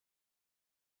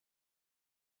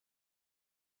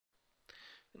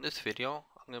In this video,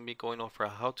 I'm going to be going over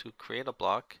how to create a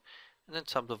block and then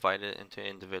subdivide it into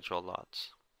individual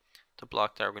lots. The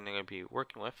block that we're going to be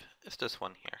working with is this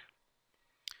one here.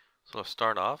 So to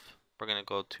start off, we're going to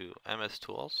go to MS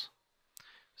Tools,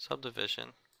 Subdivision,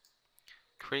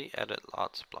 Create Edit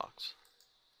Lots Blocks.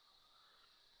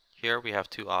 Here we have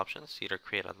two options, either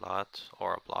create a lot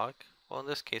or a block. Well, in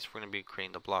this case, we're going to be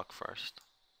creating the block first.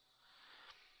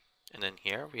 And then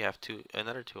here we have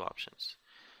another two options,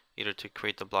 either to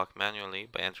create the block manually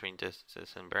by entering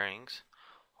distances and bearings,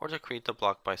 or to create the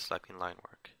block by selecting line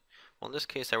work. Well, in this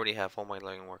case, I already have all my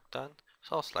line work done,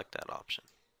 so I'll select that option.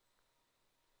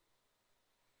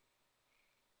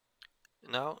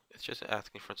 Now, it's just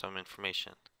asking for some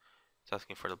information. It's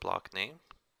asking for the block name.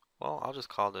 Well, I'll just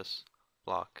call this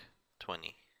block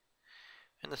 20.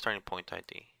 And the starting point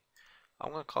ID.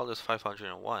 I'm going to call this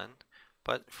 501,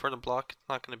 but for the block, it's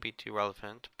not going to be too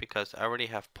relevant because I already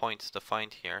have points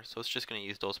defined here, so it's just going to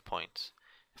use those points.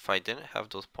 If I didn't have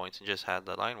those points and just had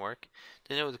the line work,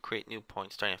 then it would create new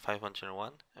points starting at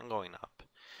 501 and going up.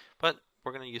 But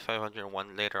we're going to use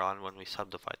 501 later on when we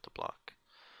subdivide the block.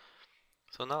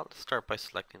 So now let's start by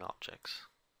selecting objects.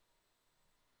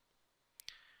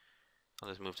 I'll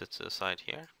just move this to the side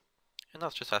here. And now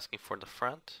it's just asking for the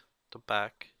front, the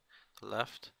back, the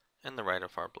left, and the right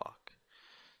of our block.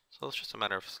 So it's just a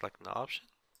matter of selecting the option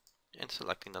and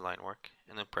selecting the line work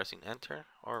and then pressing enter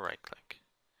or right click.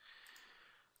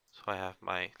 So I have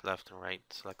my left and right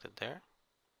selected there.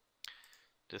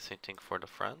 Do the same thing for the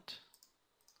front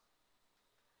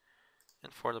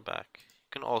and for the back.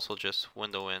 You can also just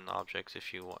window in objects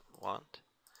if you want.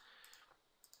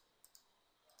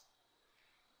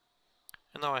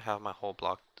 And now I have my whole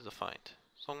block defined.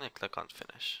 So I'm going to click on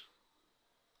finish.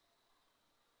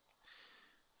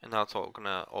 And now it's going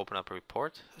to open up a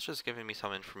report. It's just giving me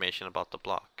some information about the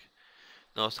block.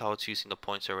 Notice how it's using the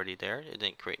points already there. It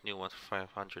didn't create new ones for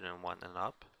 501 and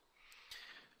up.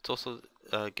 It's also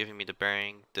giving me the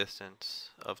bearing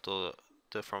distance of the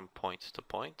different points to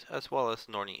point, as well as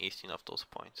northing easting of those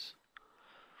points.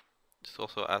 It's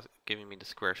also giving me the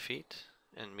square feet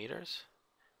in meters,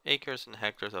 acres and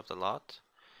hectares of the lot,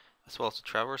 as well as the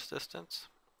traverse distance,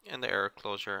 and the area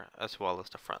closure, as well as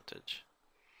the frontage.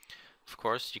 Of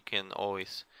course, you can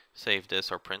always save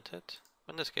this or print it.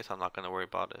 In this case, I'm not going to worry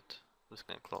about it. I'm just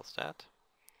going to close that.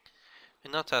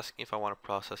 And now it's asking if I want to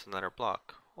process another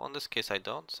block. Well, in this case I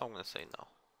don't, so I'm going to say no.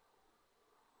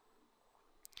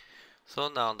 So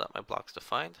now that my block's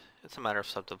defined, it's a matter of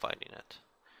subdividing it.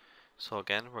 So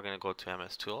again, we're going to go to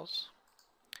MS Tools,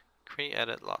 Create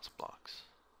Edit Lots Blocks.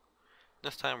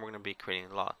 This time we're going to be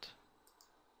creating a lot.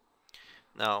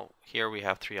 Now here we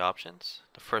have three options.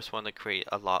 The first one to create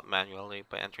a lot manually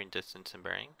by entering distance and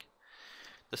bearing.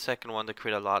 The second one to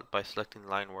create a lot by selecting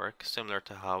line work, similar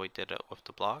to how we did it with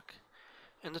the block.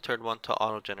 And the third one to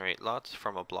auto-generate lots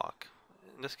from a block.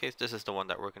 In this case, this is the one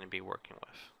that we're going to be working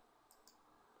with.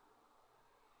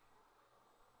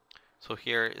 So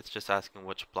here it's just asking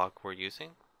which block we're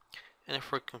using, and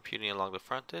if we're computing along the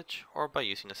frontage or by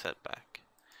using a setback.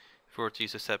 If we were to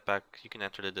use a setback, you can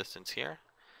enter the distance here.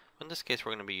 But in this case,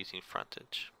 we're going to be using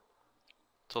frontage.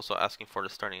 It's also asking for the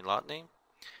starting lot name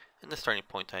and the starting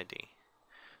point ID.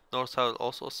 Notice how it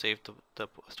also saved the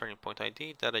starting point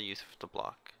ID that I used with the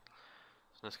block.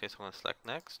 In this case, I'm going to select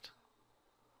next.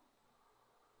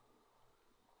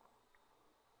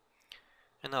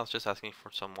 And now it's just asking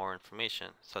for some more information,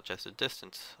 such as the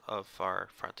distance of our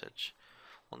frontage.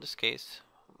 Well, in this case,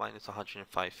 mine is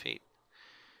 105 feet.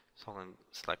 So I'm going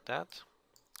to select that.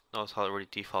 Notice how it already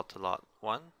defaulted to lot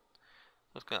 1. I'm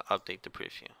just going to update the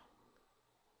preview.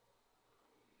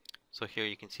 So here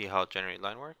you can see how it generated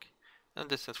line work. And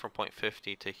the distance from point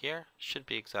 50 to here should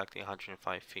be exactly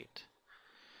 105 feet.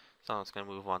 So now it's going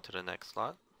to move on to the next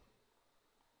lot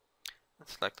and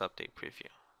select Update Preview.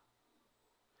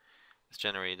 Let's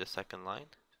generate the second line.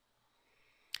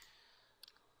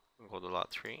 We'll go to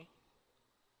lot 3.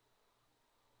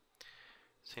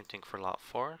 Same thing for lot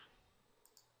 4.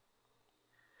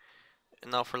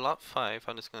 And now for lot 5,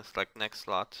 I'm just going to select Next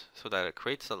Lot so that it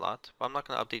creates a lot. But I'm not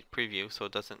going to update Preview so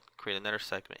it doesn't create another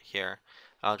segment here,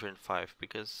 105,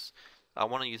 because I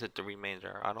want to use it the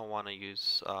remainder. I don't want to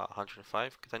use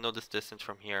 105 because I know this distance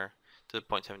from here to the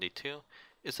point 72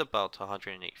 is about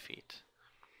 108 feet.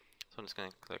 So I'm just going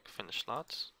to click Finish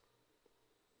Lots.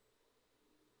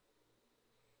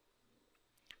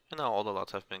 And now all the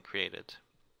lots have been created.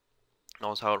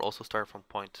 Notice how it also started from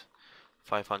point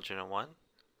 501,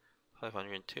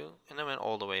 502, and then went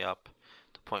all the way up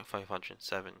to point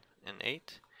 507 and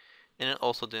 8. And it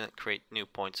also didn't create new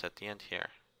points at the end here.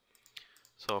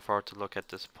 So if I were to look at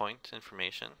this point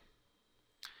information,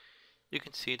 you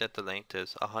can see that the length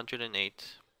is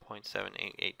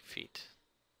 108.788 feet.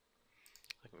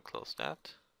 I can close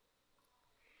that.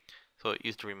 So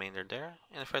use the remainder there.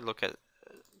 And if I look at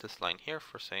this line here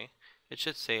for say, it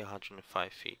should say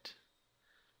 105 feet.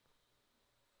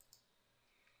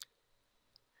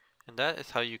 And that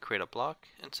is how you create a block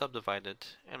and subdivide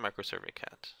it in Microservice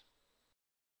CAD.